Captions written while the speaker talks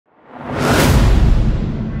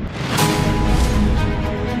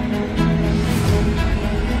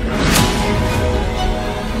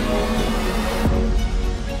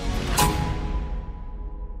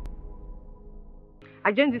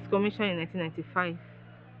I joined this commission in 1995.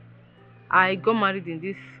 I got married in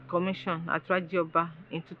this commission at Rajioba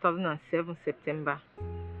in 2007 September.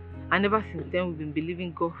 And ever since then, we've been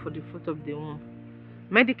believing God for the fruit of the womb.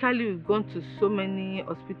 Medically, we've gone to so many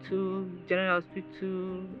hospitals, general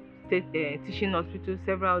hospital, state, teaching hospitals,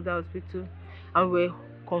 several other hospitals, and we're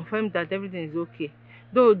confirmed that everything is okay.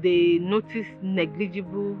 Though they noticed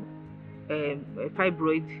negligible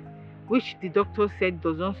fibroid, which the doctor said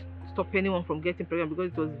does not stop anyone from getting pregnant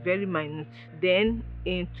because it was very minute. Then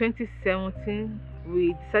in 2017,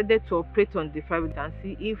 we decided to operate on the fibroid and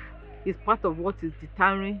see if it's part of what is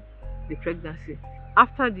deterring the pregnancy.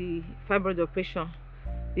 After the fibroid operation,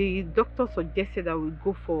 the doctor suggested that we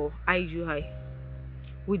go for IUI.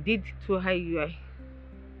 We did 2 IUI.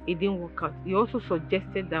 It didn't work out. He also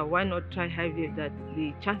suggested that why not try IVF, that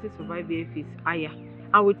the chances of IVF is higher.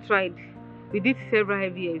 And we tried. We did several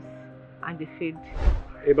IVFs and they failed.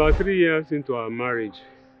 About 3 years into our marriage,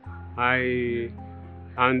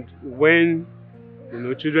 when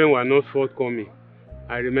children were not forthcoming,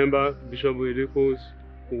 I remember Bishop Oyedepo's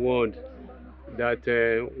word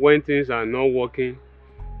that when things are not working,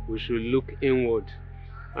 we should look inward,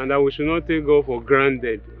 and that we should not take God for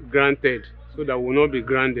granted, so that we will not be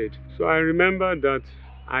grounded. So I remember that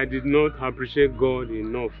I did not appreciate God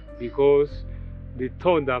enough, because the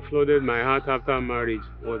thought that flooded my heart after marriage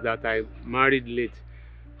was that I married late.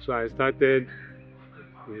 So I started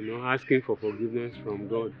asking for forgiveness from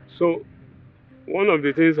God. So one of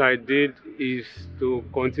the things I did is to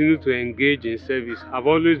continue to engage in service. I've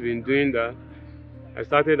always been doing that. I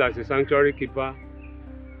started as a sanctuary keeper.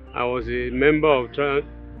 I was a member of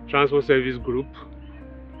transport service group,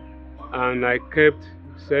 and I kept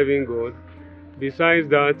serving God. Besides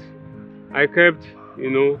that, I kept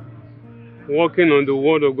working on the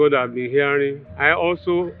word of God I've been hearing. I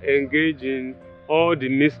also engage in all the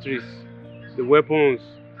mysteries, the weapons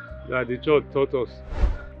that the church taught us.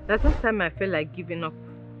 That's the time I felt like giving up,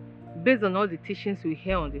 based on all the teachings we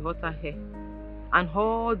hear on the altar here and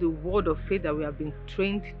all the word of faith that we have been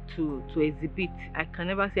trained to exhibit. I can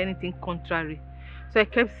never say anything contrary. So I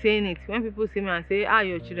kept saying it. When people see me and say,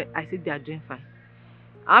 your children, I say they are doing fine.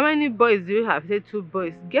 How many boys do you have? I say 2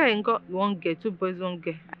 boys. Girl ain't got 1 girl, 2 boys, 1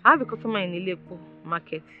 girl. I have a customer in Ilepo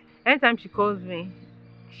market. Anytime she calls me,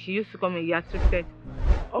 she used to call me Triplets.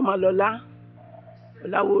 Mrs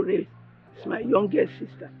Olawore is my youngest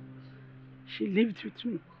sister. She lived with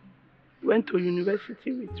me, went to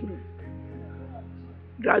university with me,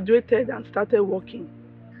 graduated and started working.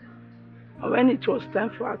 And when it was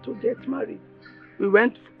time for her to get married, we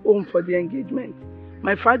went home for the engagement.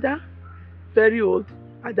 My father, very old,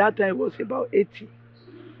 at that time was about 80.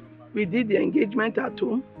 We did the engagement at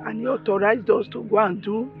home, and he authorized us to go and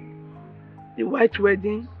do the white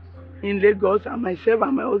wedding in Lagos, and myself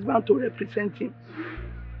and my husband to represent him.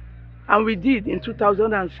 And we did in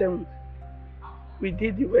 2007. We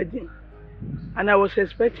did the wedding, and I was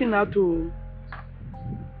expecting her to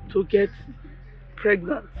get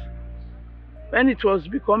pregnant. When it was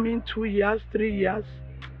becoming 2 years, 3 years,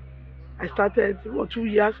 I started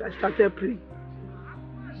praying.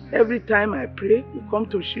 Every time I pray, we come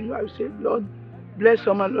to Shiloh, I will say, Lord, bless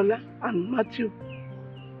Omalola and Matthew.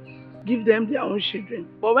 Give them their own children.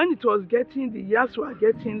 But when it was getting, the years were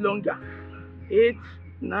getting longer, 8,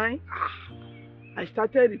 9, I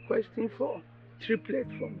started requesting for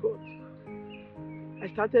triplets from God.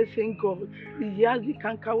 I started saying, God, the years, the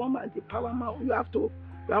cankerworm and the power man, you have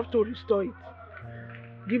to restore it.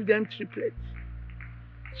 Give them triplets.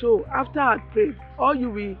 So after I prayed, all you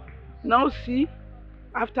will now see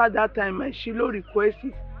after that time, my Shiloh request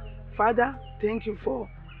is, Father, thank you for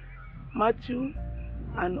Matthew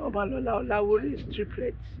and Mrs Olawore's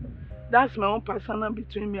triplets. That's my own personal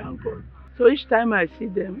between me and God. So each time I see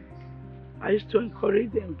them, I used to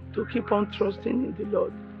encourage them to keep on trusting in the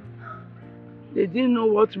Lord. They didn't know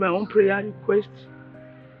what my own prayer request.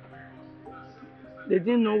 They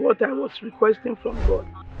didn't know what I was requesting from God.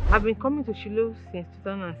 I've been coming to Shiloh since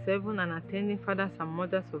 2007 and attending Fathers and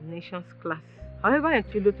Mothers of Nations class. However, in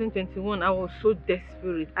Shiloh 2021, I was so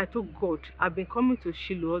desperate. I told God, I've been coming to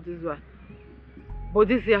Shiloh all this while, but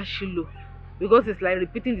this year Shiloh, because it's like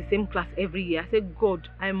repeating the same class every year. I said, God,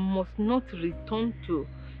 I must not return to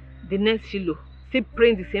the next Shiloh. Still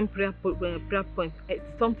praying the same prayer point.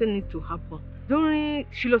 Something needs to happen. During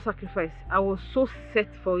Shiloh sacrifice, I was so set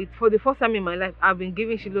for it. For the first time in my life, I've been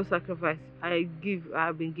giving Shiloh sacrifice. I've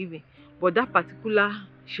been giving. But that particular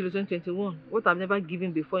Shiloh 2021, what I've never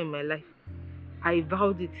given before in my life, I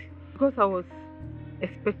vowed it. Because I was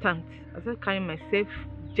expectant, I started carrying myself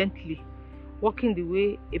gently, walking the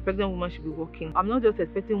way a pregnant woman should be walking. I'm not just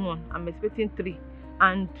expecting 1, I'm expecting 3.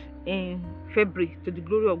 And in February, to the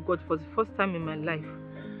glory of God, for the first time in my life,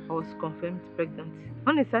 I was confirmed pregnant.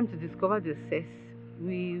 When it's time to discover the sex,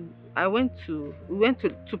 we went to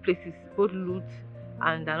two places, both Lutz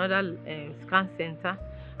and another scan center,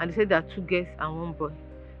 and they said there are two girls and one boy.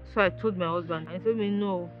 So I told my husband, and he told me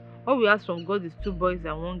no. What we ask from God is two boys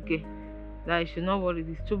and one girl. That I should not worry,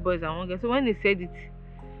 it's two boys and one girl. So when he said it,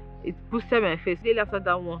 it boosted my face. Daily after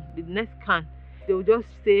that one, the next scan, they will just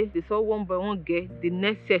say they saw one boy, one girl. The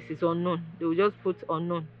next sex is unknown. They will just put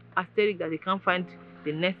unknown asterisk that they can't find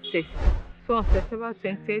the next sex. So on September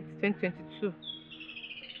 20th, 2022,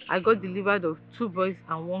 I got delivered of two boys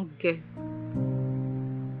and one girl.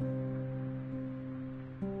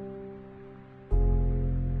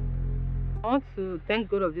 I want to thank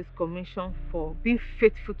God of this commission for being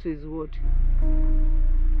faithful to His word.